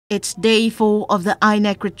It's day 4 of the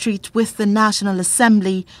INEC retreat with the National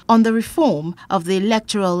Assembly on the reform of the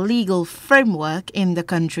electoral legal framework in the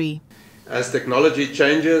country. As technology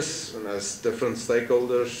changes and as different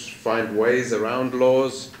stakeholders find ways around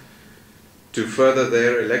laws to further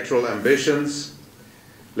their electoral ambitions,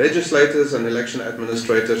 legislators and election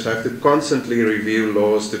administrators have to constantly review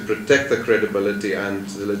laws to protect the credibility and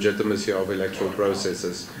the legitimacy of electoral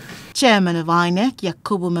processes. Chairman of INEC,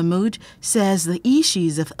 Yakubu Mahmood, says the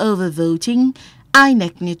issues of overvoting,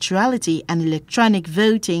 INEC neutrality and electronic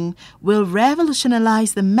voting will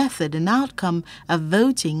revolutionize the method and outcome of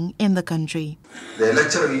voting in the country. The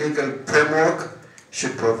electoral legal framework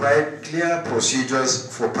should provide clear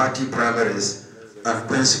procedures for party primaries and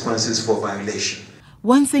consequences for violation.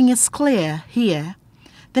 One thing is clear here.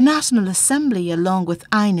 The National Assembly, along with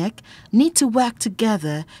INEC, need to work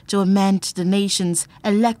together to amend the nation's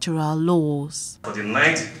electoral laws. For the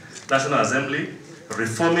 9th National Assembly,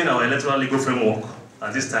 reforming our electoral legal framework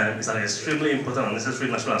at this time is an extremely important and necessary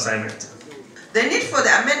national assignment. The need for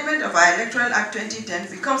the amendment of our Electoral Act 2010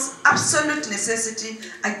 becomes absolute necessity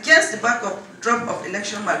against the backdrop of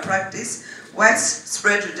election malpractice,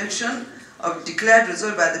 widespread rejection of declared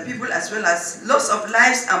result by the people, as well as loss of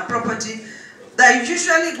lives and property that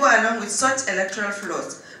usually go along with such electoral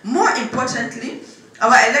flaws. More importantly,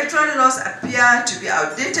 our electoral laws appear to be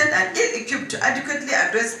outdated and ill-equipped to adequately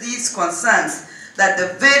address these concerns that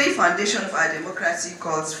the very foundation of our democracy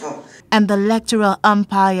calls for. And the electoral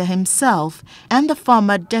umpire himself and the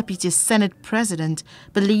former Deputy Senate President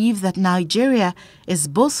believe that Nigeria is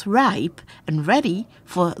both ripe and ready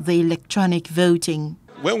for the electronic voting.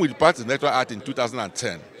 When we passed the Electoral Act in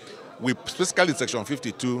 2010, we specifically in Section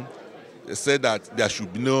 52 said that there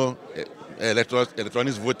should be no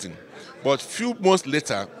electronic voting. But few months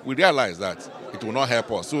later, we realized that it will not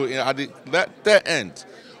help us. So at the end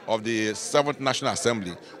of the 7th National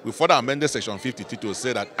Assembly, we further amended Section 52 to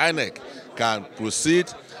say that INEC can proceed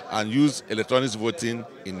and use electronic voting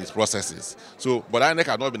in its processes. But INEC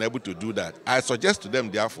has not been able to do that. I suggest to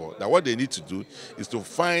them, therefore, that what they need to do is to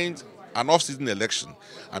find an off-season election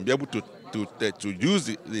and be able to use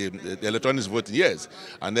the electronic voting, yes,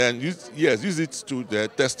 and then use it to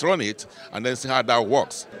test run it and then see how that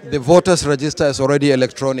works. The voters register is already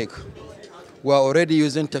electronic. We are already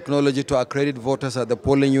using technology to accredit voters at the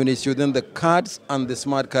polling units using the cards and the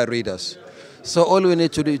smart card readers. So all we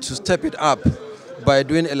need to do is to step it up by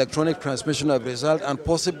doing electronic transmission of results and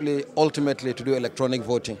possibly ultimately to do electronic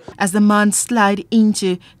voting. As the months slide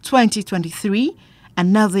into 2023,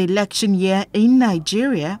 another election year in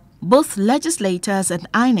Nigeria, both legislators and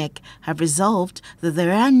INEC have resolved that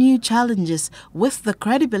there are new challenges with the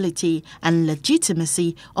credibility and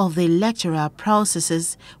legitimacy of the electoral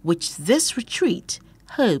processes, which this retreat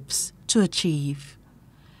hopes to achieve.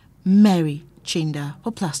 Mary Chinda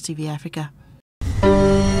for Plus TV Africa.